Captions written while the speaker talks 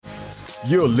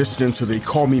You're listening to the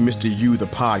Call Me Mr. You, the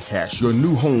podcast, your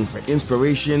new home for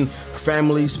inspiration,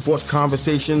 family, sports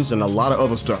conversations, and a lot of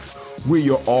other stuff. We're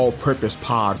your all-purpose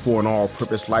pod for an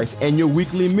all-purpose life and your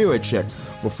weekly mirror check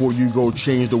before you go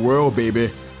change the world, baby.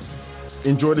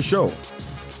 Enjoy the show.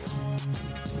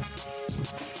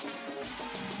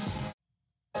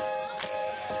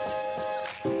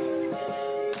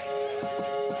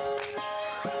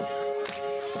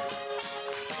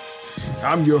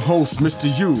 I'm your host, Mr.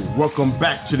 You. Welcome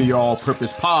back to the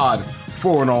All-Purpose Pod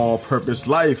for an All-Purpose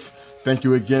Life. Thank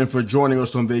you again for joining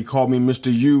us on They Call Me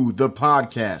Mr. You, the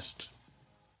podcast.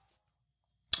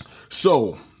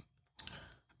 So,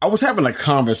 I was having a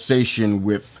conversation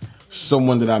with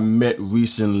someone that I met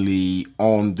recently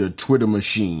on the Twitter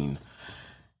machine.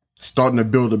 Starting to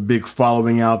build a big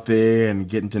following out there and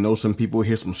getting to know some people,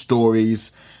 hear some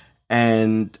stories.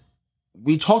 And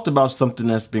we talked about something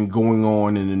that's been going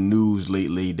on in the news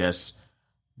lately that's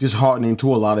disheartening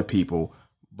to a lot of people,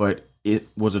 but it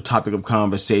was a topic of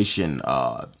conversation.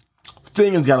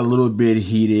 Things got a little bit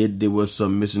heated. There was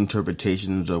some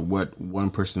misinterpretations of what one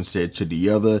person said to the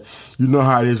other. You know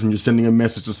how it is when you're sending a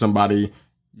message to somebody,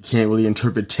 you can't really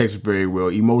interpret text very well.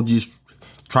 Emojis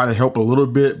try to help a little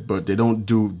bit, but they don't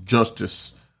do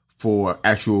justice for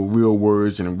actual real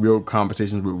words and real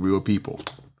conversations with real people.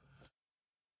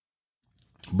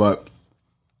 But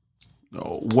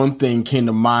one thing came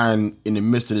to mind in the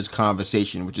midst of this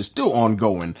conversation, which is still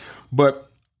ongoing, but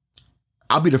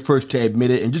I'll be the first to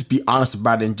admit it and just be honest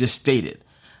about it and just state it.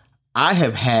 I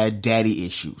have had daddy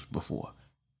issues before.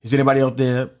 Has anybody out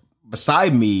there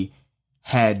beside me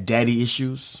had daddy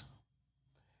issues?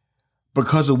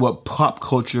 Because of what pop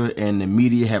culture and the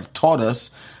media have taught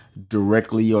us,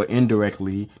 directly or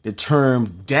indirectly, the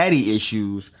term daddy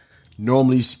issues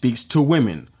normally speaks to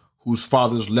women whose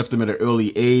fathers left them at an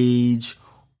early age,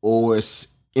 or is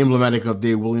emblematic of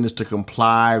their willingness to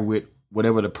comply with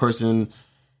whatever the person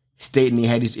stating they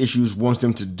had these issues wants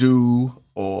them to do,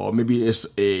 or maybe it's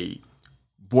a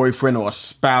boyfriend or a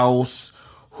spouse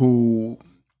who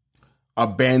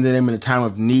abandoned them in a time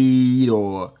of need,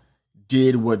 or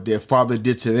did what their father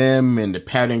did to them, and the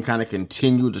pattern kind of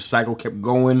continued, the cycle kept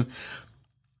going.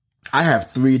 I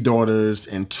have 3 daughters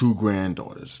and 2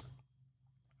 granddaughters.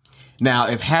 Now,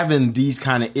 if having these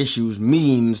kind of issues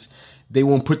means they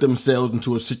won't put themselves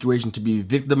into a situation to be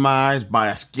victimized by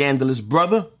a scandalous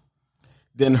brother,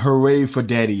 then hooray for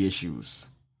daddy issues.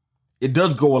 It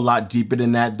does go a lot deeper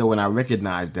than that, though, and I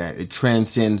recognize that. It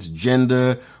transcends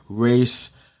gender,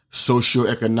 race,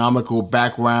 socioeconomical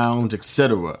backgrounds,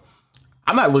 etc.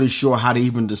 I'm not really sure how to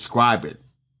even describe it.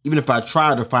 Even if I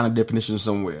tried to find a definition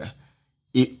somewhere,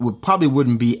 it probably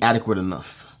wouldn't be adequate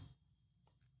enough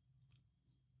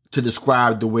to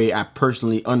describe the way I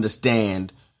personally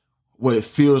understand what it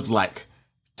feels like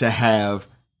to have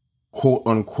quote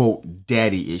unquote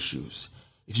daddy issues.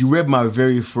 If you read my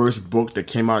very first book that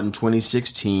came out in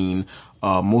 2016,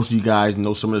 most of you guys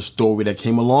know some of the story that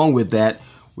came along with that,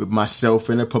 with myself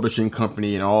and the publishing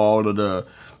company and all of the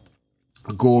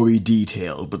gory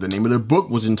details. But the name of the book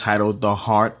was entitled The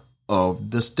Heart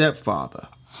of the Stepfather.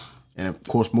 And of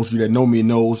course, most of you that know me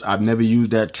knows I've never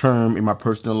used that term in my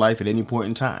personal life at any point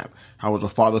in time. I was a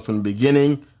father from the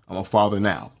beginning. I'm a father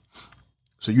now.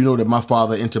 So you know that my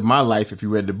father entered my life, if you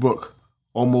read the book,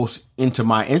 almost into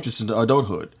my interest into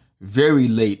adulthood, very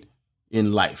late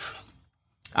in life.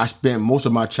 I spent most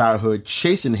of my childhood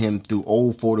chasing him through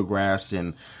old photographs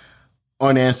and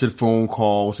unanswered phone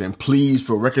calls and pleas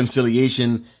for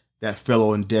reconciliation that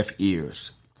fell on deaf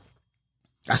ears.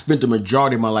 I spent the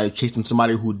majority of my life chasing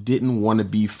somebody who didn't want to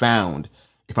be found,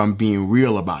 if I'm being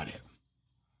real about it.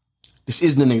 This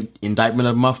isn't an indictment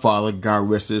of my father, God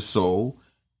rest his soul.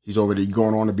 He's already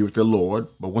gone on to be with the Lord.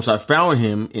 But once I found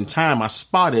him, in time, I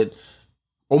spotted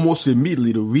almost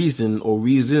immediately the reason or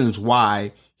reasons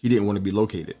why he didn't want to be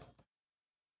located.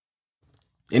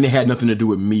 And it had nothing to do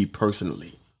with me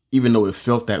personally, even though it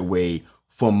felt that way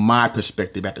from my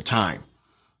perspective at the time.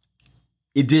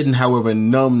 It didn't, however,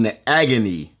 numb the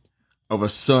agony of a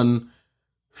son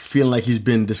feeling like he's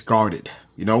been discarded,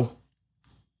 you know?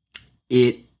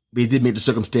 It did make the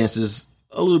circumstances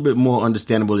a little bit more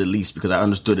understandable, at least, because I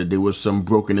understood that there was some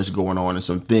brokenness going on and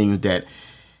some things that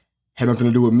had nothing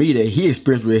to do with me that he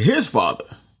experienced with his father.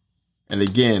 And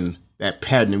again, that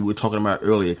pattern we were talking about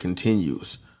earlier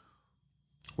continues.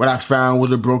 What I found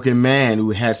was a broken man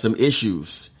who had some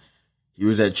issues. He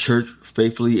was at church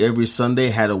faithfully every Sunday,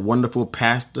 had a wonderful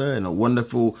pastor and a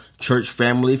wonderful church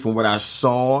family from what I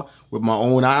saw with my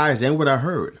own eyes and what I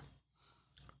heard.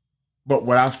 But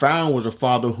what I found was a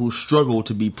father who struggled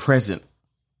to be present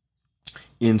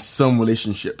in some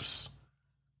relationships,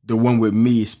 the one with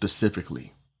me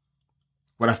specifically.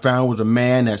 What I found was a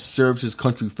man that served his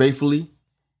country faithfully,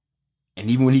 and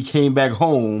even when he came back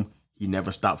home, he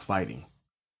never stopped fighting.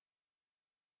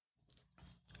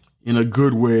 In a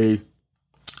good way,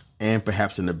 and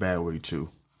perhaps in a bad way too.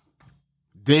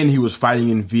 Then he was fighting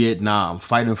in Vietnam,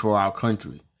 fighting for our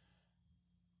country.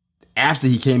 After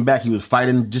he came back, he was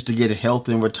fighting just to get health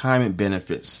and retirement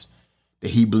benefits that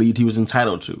he believed he was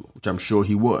entitled to, which I'm sure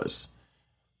he was.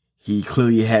 He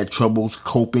clearly had troubles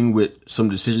coping with some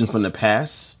decisions from the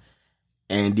past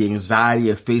and the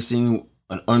anxiety of facing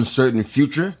an uncertain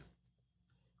future.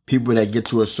 People that get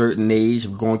to a certain age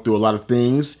of going through a lot of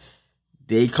things,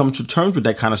 they come to terms with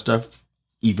that kind of stuff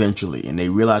eventually. And they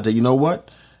realize that, you know what?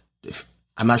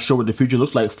 I'm not sure what the future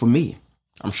looks like for me.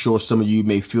 I'm sure some of you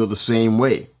may feel the same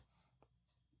way.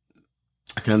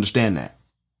 I can understand that.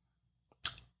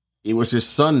 It was his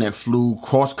son that flew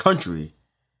cross country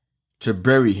to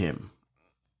bury him.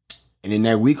 And in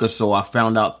that week or so, I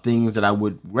found out things that I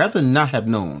would rather not have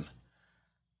known.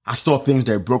 I saw things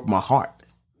that broke my heart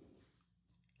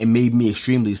and made me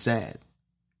extremely sad.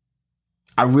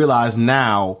 I realize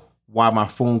now why my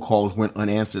phone calls went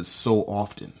unanswered so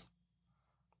often.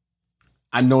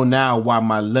 I know now why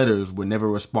my letters were never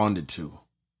responded to.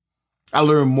 I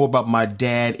learned more about my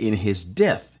dad in his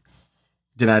death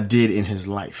than I did in his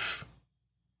life.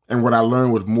 And what I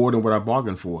learned was more than what I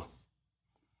bargained for.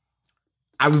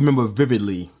 I remember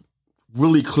vividly,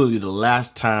 really clearly, the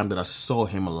last time that I saw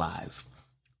him alive.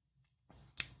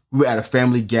 We were at a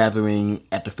family gathering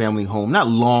at the family home, not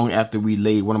long after we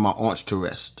laid one of my aunts to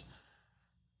rest.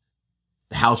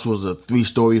 The house was a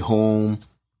 3-story home,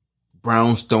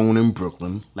 brownstone in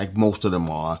Brooklyn, like most of them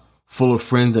are, full of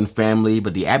friends and family,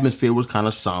 but the atmosphere was kind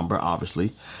of somber,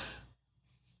 obviously.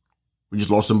 We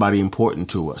just lost somebody important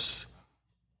to us.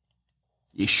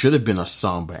 It should have been a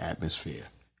somber atmosphere.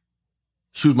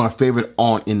 She was my favorite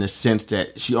aunt in the sense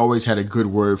that she always had a good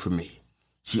word for me.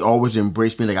 She always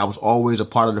embraced me like I was always a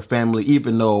part of the family,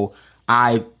 even though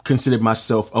I considered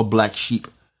myself a black sheep,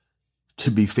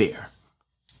 to be fair.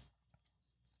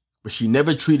 But she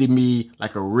never treated me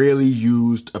like a rarely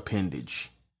used appendage.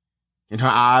 In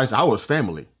her eyes, I was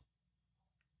family.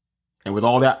 And with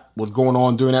all that was going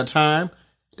on during that time,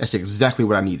 that's exactly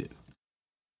what I needed.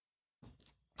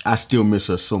 I still miss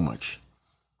her so much.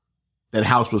 That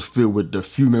house was filled with the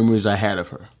few memories I had of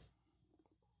her.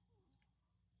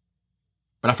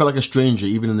 But I felt like a stranger,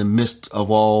 even in the midst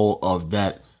of all of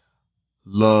that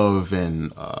love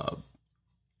and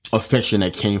affection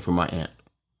that came from my aunt.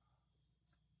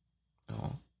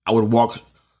 I would walk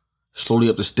slowly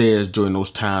up the stairs during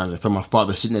those times and found my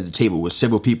father sitting at the table with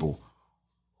several people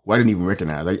who I didn't even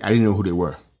recognize. I didn't know who they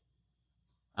were.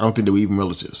 I don't think they were even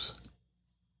relatives.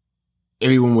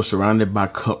 Everyone was surrounded by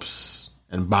cups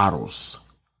and bottles.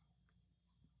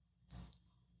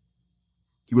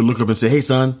 He would look up and say, "Hey,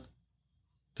 son,"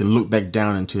 then look back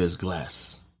down into his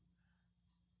glass.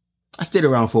 I stayed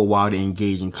around for a while to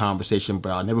engage in conversation,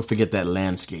 but I'll never forget that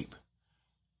landscape.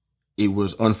 It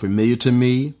was unfamiliar to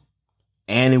me,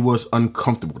 and it was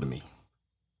uncomfortable to me.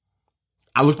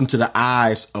 I looked into the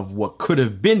eyes of what could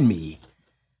have been me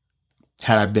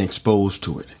had I been exposed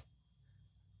to it.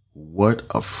 What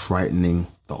a frightening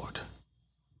thought.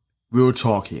 Real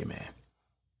talk here, man.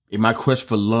 In my quest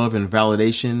for love and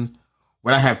validation,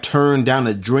 would I have turned down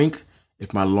a drink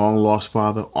if my long-lost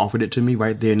father offered it to me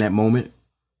right there in that moment?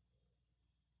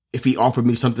 If he offered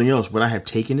me something else, would I have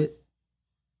taken it?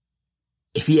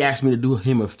 If he asked me to do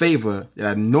him a favor that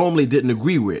I normally didn't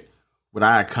agree with, would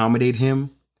I accommodate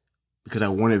him because I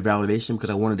wanted validation,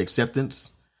 because I wanted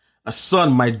acceptance? A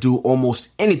son might do almost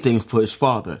anything for his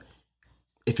father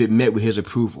if it met with his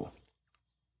approval.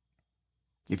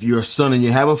 If you're a son and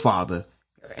you have a father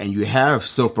and you have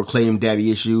self-proclaimed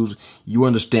daddy issues, you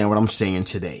understand what I'm saying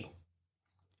today.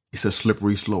 It's a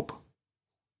slippery slope.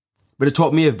 But it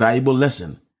taught me a valuable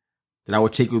lesson that I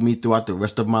would take with me throughout the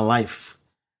rest of my life.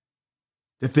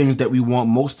 The things that we want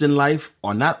most in life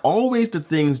are not always the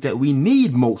things that we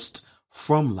need most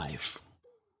from life.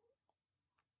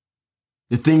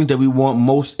 The things that we want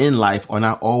most in life are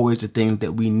not always the things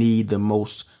that we need the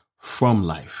most from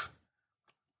life.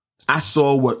 I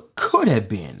saw what could have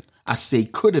been. I say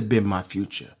could have been my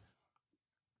future.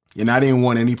 And I didn't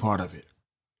want any part of it.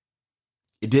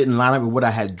 It didn't line up with what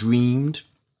I had dreamed,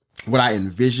 what I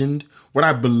envisioned, what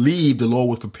I believed the Lord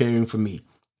was preparing for me.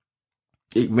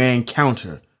 It ran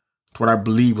counter to what I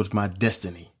believed was my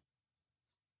destiny.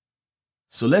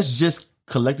 So let's just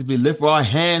collectively lift our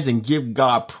hands and give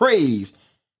God praise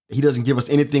that He doesn't give us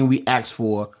anything we ask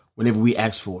for whenever we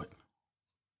ask for it.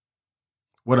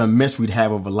 What a mess we'd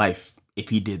have of a life if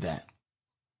He did that.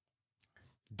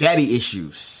 Daddy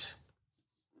issues.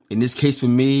 In this case for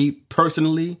me,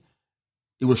 personally,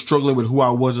 it was struggling with who I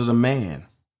was as a man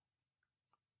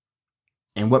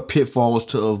and what pitfalls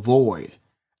to avoid.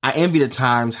 I envy the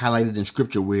times highlighted in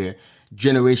scripture where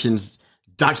generations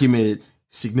documented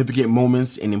significant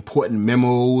moments and important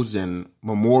memos and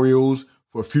memorials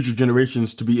for future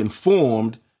generations to be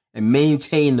informed and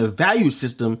maintain the value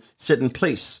system set in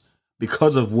place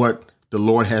because of what the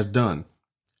Lord has done.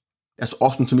 That's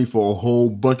awesome to me for a whole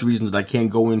bunch of reasons that I can't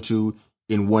go into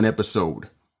in one episode.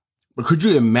 But could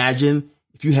you imagine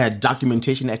if you had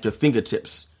documentation at your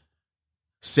fingertips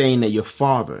saying that your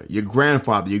father, your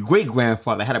grandfather, your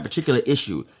great-grandfather had a particular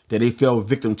issue that they fell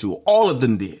victim to? All of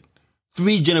them did.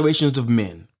 3 generations of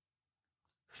men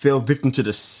fell victim to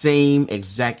the same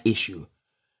exact issue.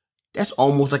 That's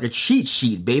almost like a cheat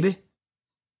sheet, baby.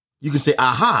 You can say,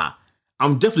 aha,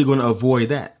 I'm definitely going to avoid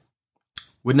that.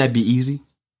 Wouldn't that be easy?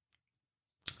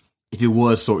 If it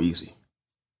was so easy.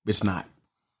 It's not.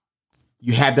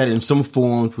 You have that in some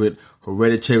forms with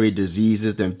hereditary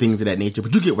diseases and things of that nature,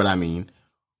 but you get what I mean.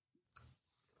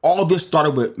 All this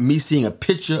started with me seeing a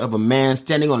picture of a man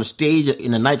standing on a stage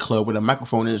in a nightclub with a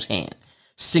microphone in his hand,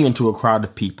 singing to a crowd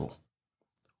of people.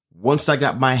 Once I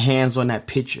got my hands on that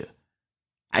picture,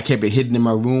 I kept it hidden in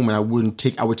my room and I would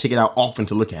take it out often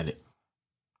to look at it.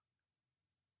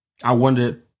 I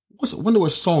wondered what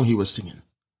song he was singing.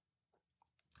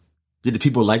 Did the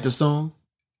people like the song?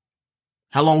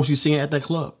 How long was he singing at that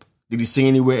club? Did he sing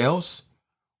anywhere else?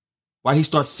 Why did he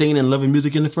start singing and loving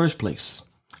music in the first place?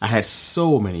 I had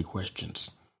so many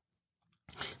questions.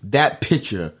 That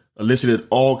picture elicited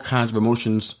all kinds of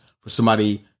emotions for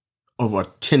somebody of a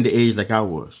tender age like I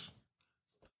was.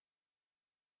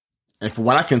 And from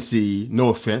what I can see, no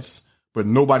offense, but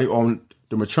nobody on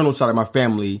the maternal side of my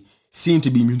family seemed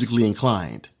to be musically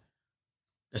inclined.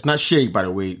 That's not shade, by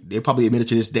the way. They probably admit it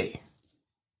to this day.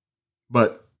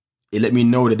 But it let me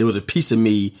know that there was a piece of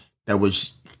me that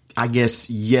was, I guess,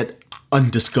 yet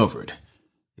undiscovered,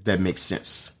 if that makes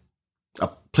sense. A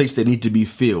place that needed to be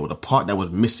filled, a part that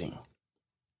was missing.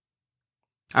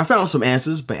 I found some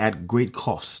answers, but at great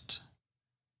cost.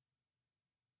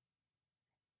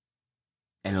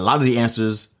 And a lot of the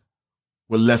answers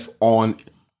were left on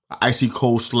an icy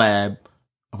cold slab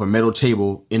of a metal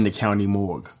table in the county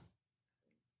morgue.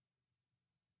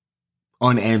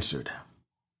 Unanswered.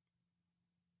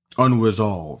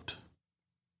 Unresolved.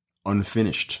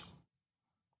 Unfinished.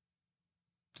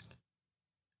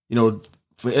 You know,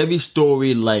 for every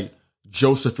story like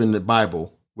Joseph in the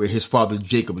Bible, where his father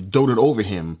Jacob doted over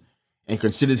him and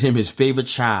considered him his favorite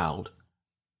child,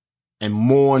 and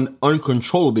mourned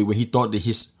uncontrollably when he thought that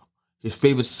his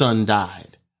favorite son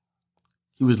died.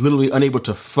 He was literally unable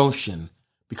to function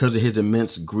because of his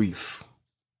immense grief.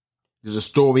 There's a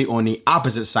story on the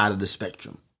opposite side of the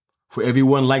spectrum. For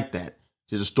everyone like that,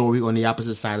 there's a story on the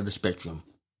opposite side of the spectrum.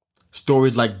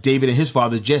 Stories like David and his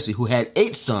father Jesse, who had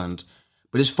 8 sons,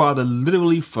 but his father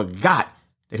literally forgot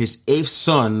that his 8th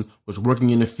son was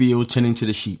working in the field tending to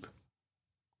the sheep.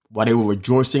 While they were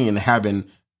rejoicing and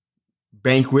having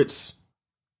banquets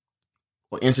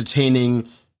or entertaining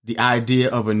the idea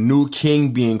of a new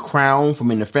king being crowned from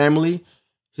in the family,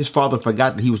 his father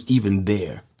forgot that he was even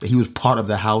there, that he was part of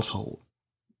the household.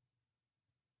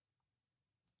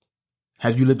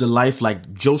 Have you lived a life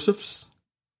like Joseph's?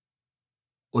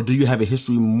 Or do you have a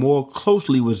history more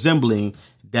closely resembling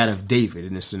that of David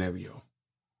in this scenario?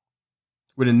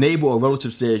 When a neighbor or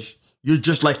relative says, "You're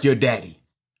just like your daddy,"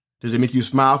 does it make you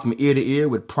smile from ear to ear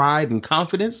with pride and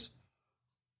confidence?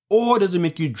 Or does it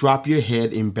make you drop your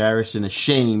head embarrassed and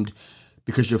ashamed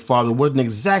because your father wasn't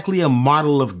exactly a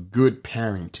model of good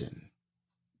parenting?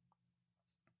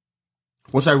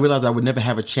 Once I realized I would never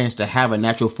have a chance to have a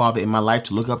natural father in my life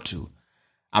to look up to,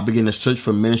 I began to search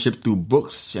for mentorship through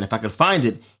books, and if I could find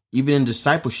it, even in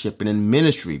discipleship and in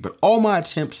ministry, but all my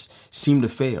attempts seemed to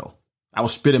fail. I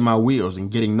was spinning my wheels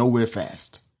and getting nowhere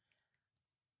fast.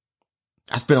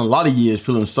 I spent a lot of years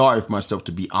feeling sorry for myself,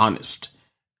 to be honest.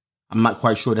 I'm not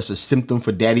quite sure that's a symptom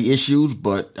for daddy issues,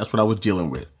 but that's what I was dealing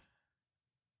with.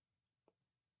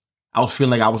 I was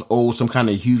feeling like I was owed some kind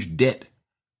of huge debt.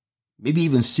 Maybe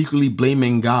even secretly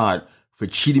blaming God for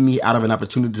cheating me out of an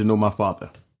opportunity to know my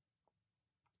father.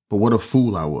 But what a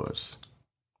fool I was.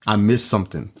 I missed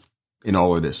something in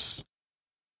all of this.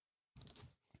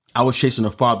 I was chasing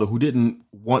a father who didn't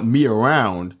want me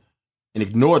around and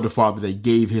ignored the father that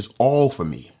gave his all for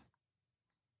me.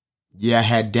 Yeah, I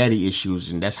had daddy issues,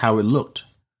 and that's how it looked.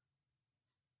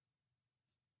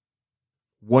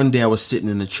 One day I was sitting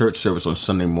in the church service on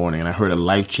Sunday morning and I heard a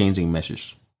life-changing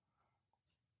message.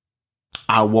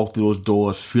 I walked through those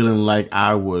doors feeling like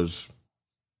I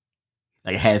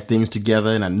had things together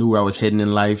and I knew where I was heading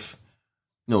in life.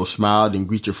 smiled and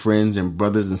greet your friends and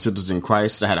brothers and sisters in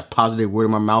Christ. I had a positive word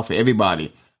in my mouth for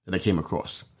everybody that I came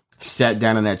across. Sat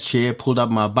down in that chair, pulled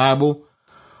out my Bible,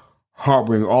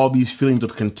 harboring all these feelings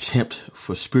of contempt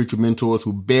for spiritual mentors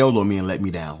who bailed on me and let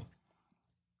me down.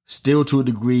 Still, to a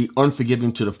degree,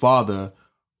 unforgiving to the Father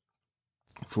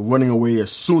for running away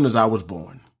as soon as I was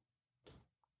born.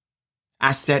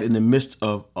 I sat in the midst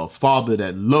of a Father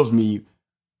that loves me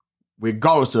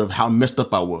regardless of how messed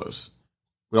up I was,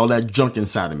 with all that junk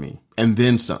inside of me, and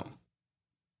then some.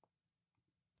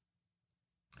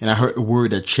 And I heard a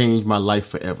word that changed my life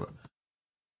forever.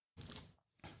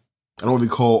 I don't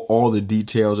recall all the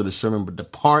details of the sermon, but the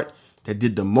part that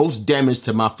did the most damage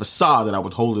to my facade that I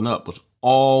was holding up was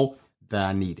all that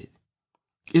I needed.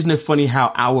 Isn't it funny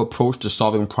how our approach to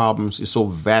solving problems is so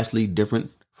vastly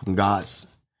different from God's?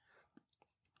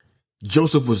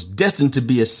 Joseph was destined to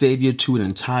be a savior to an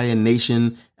entire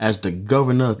nation as the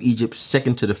governor of Egypt,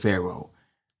 second to the Pharaoh,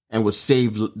 and would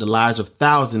save the lives of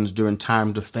thousands during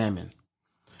times of famine.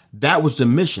 That was the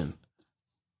mission.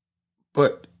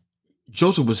 But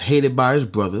Joseph was hated by his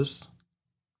brothers,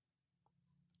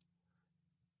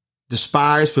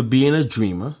 despised for being a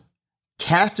dreamer,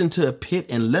 cast into a pit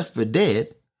and left for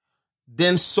dead,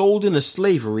 then sold into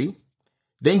slavery,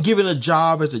 then given a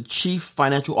job as a chief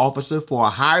financial officer for a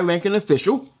high-ranking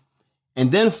official,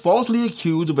 and then falsely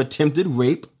accused of attempted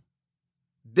rape,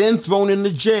 then thrown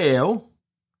into jail,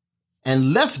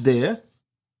 and left there,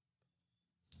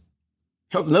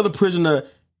 helped another prisoner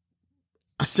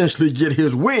essentially get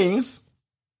his wings,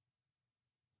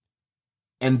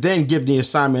 and then give the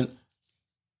assignment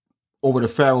over to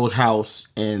Pharaoh's house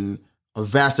and a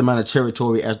vast amount of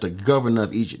territory as the governor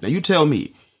of Egypt. Now you tell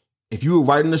me, if you were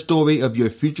writing the story of your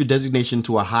future designation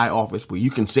to a high office where you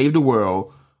can save the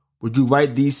world, would you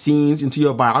write these scenes into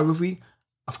your biography?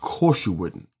 Of course you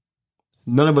wouldn't.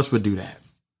 None of us would do that.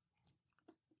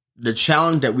 The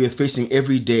challenge that we are facing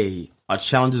every day are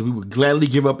challenges we would gladly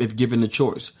give up if given the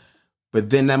choice. But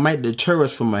then that might deter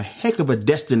us from a heck of a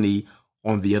destiny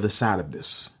on the other side of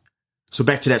this. So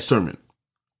back to that sermon.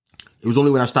 It was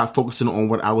only when I stopped focusing on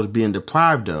what I was being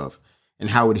deprived of and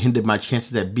how it hindered my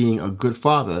chances at being a good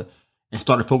father and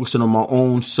started focusing on my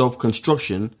own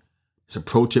self-construction. It's a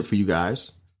pro tip for you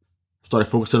guys. Started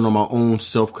focusing on my own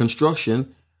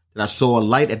self-construction that I saw a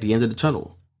light at the end of the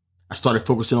tunnel. I started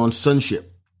focusing on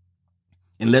sonship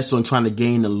and less on trying to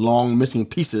gain the long missing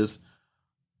pieces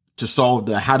to solve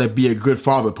the how to be a good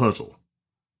father puzzle.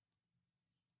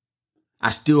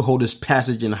 I still hold this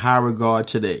passage in high regard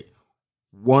today.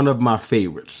 One of my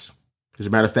favorites. As a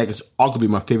matter of fact, it's arguably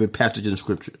my favorite passage in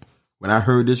Scripture. When I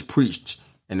heard this preached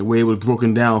and the way it was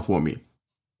broken down for me,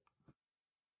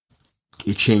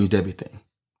 it changed everything.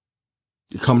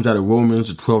 It comes out of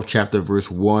Romans, the 12th chapter,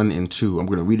 verse 1 and 2. I'm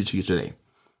going to read it to you today.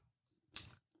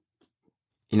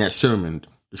 In that sermon,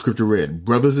 the Scripture read,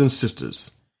 "Brothers and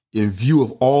sisters, in view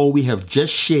of all we have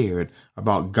just shared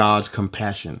about God's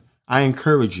compassion, I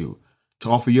encourage you to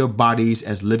offer your bodies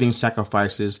as living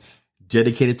sacrifices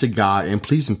dedicated to God and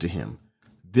pleasing to Him.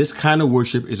 This kind of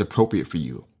worship is appropriate for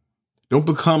you. Don't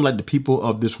become like the people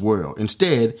of this world.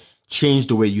 Instead, change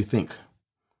the way you think.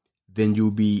 Then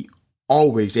you'll be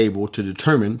always able to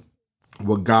determine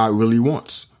what God really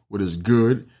wants, what is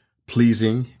good,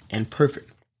 pleasing, and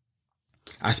perfect."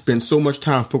 I spent so much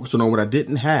time focusing on what I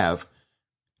didn't have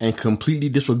and completely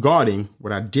disregarding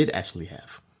what I did actually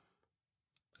have.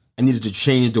 I needed to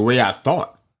change the way I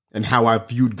thought and how I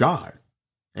viewed God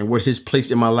and what His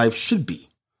place in my life should be.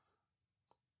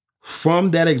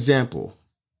 From that example,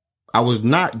 I was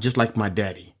not just like my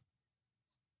daddy.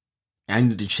 I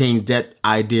needed to change that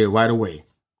idea right away.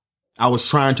 I was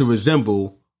trying to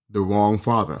resemble the wrong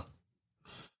father.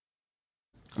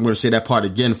 I'm going to say that part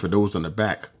again for those on the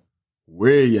back,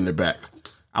 way in the back.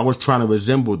 I was trying to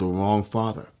resemble the wrong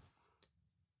father.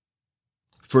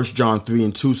 1 John 3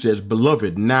 and 2 says,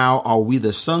 "Beloved, now are we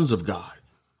the sons of God,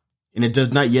 and it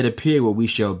does not yet appear what we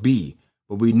shall be,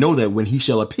 but we know that when He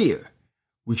shall appear,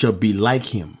 we shall be like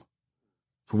Him,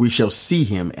 for we shall see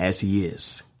Him as He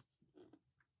is."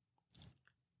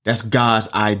 That's God's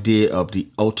idea of the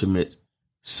ultimate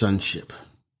sonship.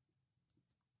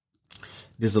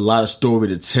 There's a lot of story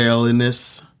to tell in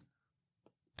this,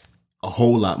 a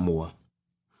whole lot more.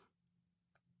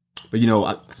 But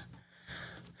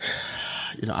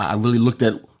I really looked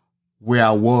at where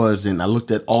I was, and I looked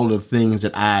at all the things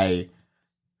that I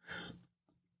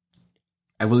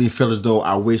really felt as though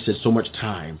I wasted so much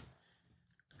time.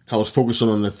 I was focusing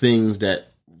on the things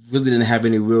that really didn't have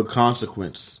any real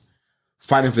consequence,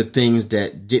 fighting for things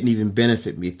that didn't even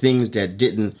benefit me, things that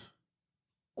didn't,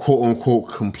 quote unquote,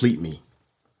 complete me.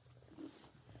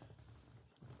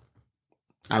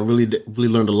 I really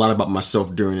learned a lot about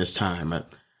myself during this time.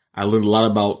 I learned a lot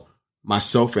about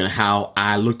myself and how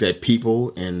I looked at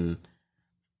people and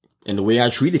the way I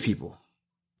treated people.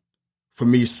 For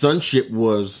me, sonship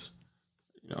was,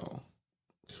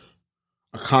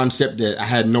 a concept that I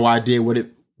had no idea what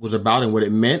it was about and what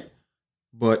it meant,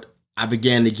 but I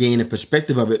began to gain a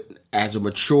perspective of it as a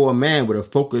mature man with a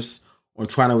focus on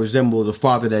trying to resemble the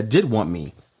father that did want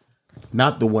me,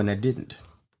 not the one that didn't.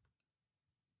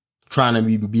 Trying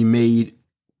to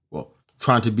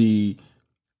trying to be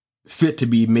fit to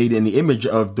be made in the image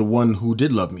of the one who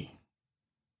did love me.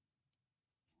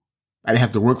 I didn't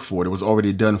have to work for it. It was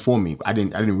already done for me. I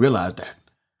didn't realize that.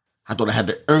 I thought I had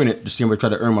to earn it the same way I tried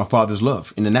to earn my father's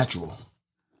love in the natural.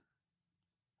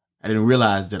 I didn't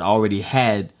realize that I already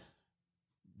had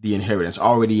the inheritance, I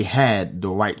already had the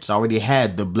rights, I already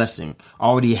had the blessing, I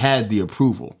already had the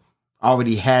approval, I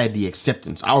already had the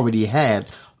acceptance, I already had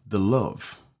the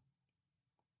love.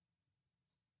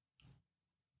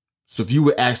 So if you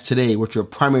were asked today what your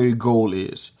primary goal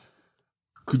is,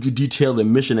 could you detail the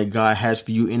mission that God has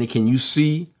for you in it? Can you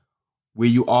see where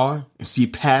you are and see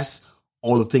past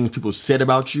all the things people said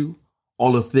about you,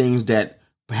 all the things that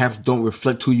perhaps don't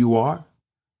reflect who you are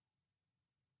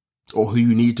or who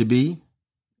you need to be?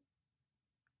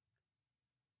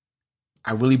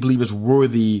 I really believe it's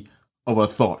worthy of a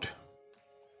thought.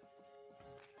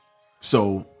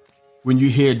 So when you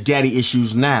hear daddy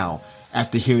issues now,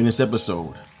 after hearing this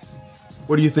episode,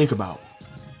 what do you think about?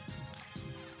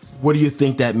 What do you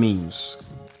think that means?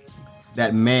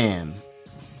 That man,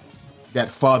 that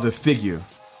father figure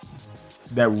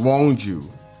that wronged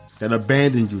you, that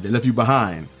abandoned you, that left you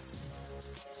behind.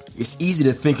 It's easy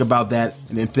to think about that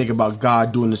and then think about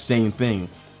God doing the same thing.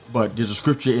 But there's a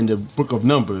scripture in the book of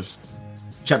Numbers,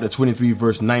 chapter 23,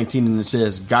 verse 19, and it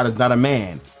says, God is not a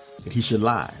man that he should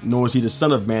lie, nor is he the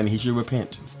son of man that he should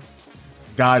repent.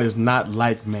 God is not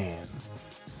like man.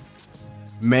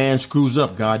 Man screws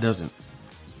up, God doesn't.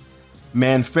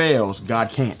 Man fails,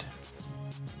 God can't.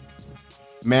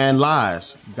 Man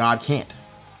lies, God can't.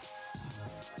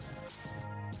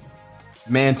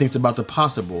 Man thinks about the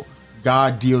possible,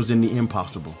 God deals in the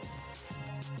impossible.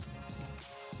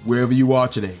 Wherever you are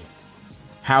today,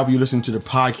 however you listen to the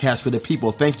podcast for the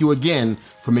people, thank you again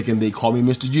for making They Call Me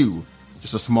Mr. You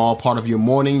just a small part of your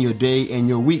morning, your day, and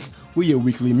your week with your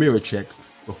weekly mirror check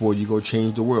before you go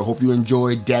change the world. Hope you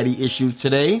enjoyed Daddy Issues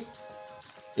today.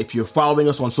 If you're following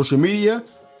us on social media,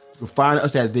 you'll find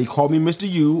us at They Call Me Mr.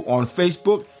 You on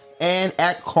Facebook and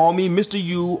at Call Me Mr.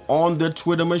 You on the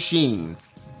Twitter machine.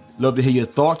 Love to hear your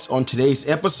thoughts on today's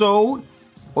episode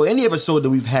or any episode that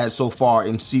we've had so far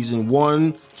in season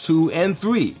 1, 2, and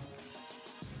 3.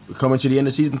 We're coming to the end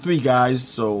of season 3, guys,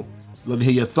 so love to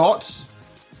hear your thoughts.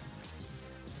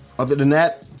 Other than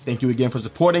that, thank you again for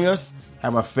supporting us.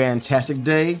 Have a fantastic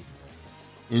day.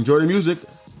 Enjoy the music.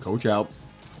 Coach out.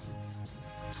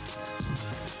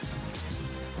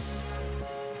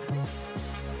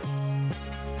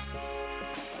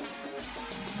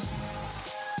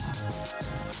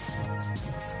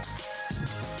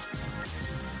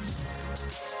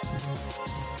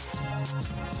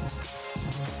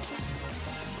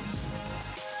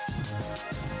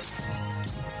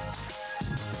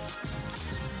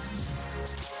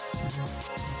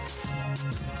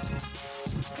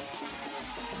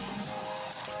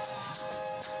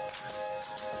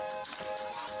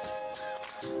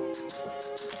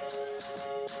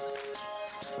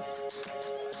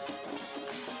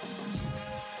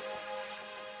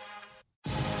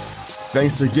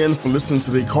 Thanks again for listening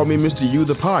to They Call Me Mr. You,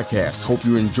 the podcast. Hope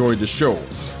you enjoyed the show.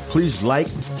 Please like,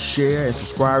 share, and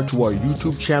subscribe to our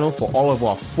YouTube channel for all of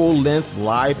our full-length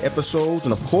live episodes.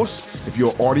 And of course, if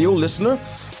you're an audio listener,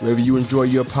 wherever you enjoy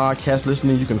your podcast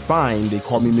listening, you can find They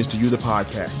Call Me Mr. You, the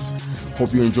podcast.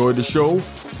 Hope you enjoyed the show.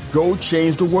 Go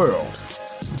change the world.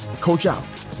 Coach out.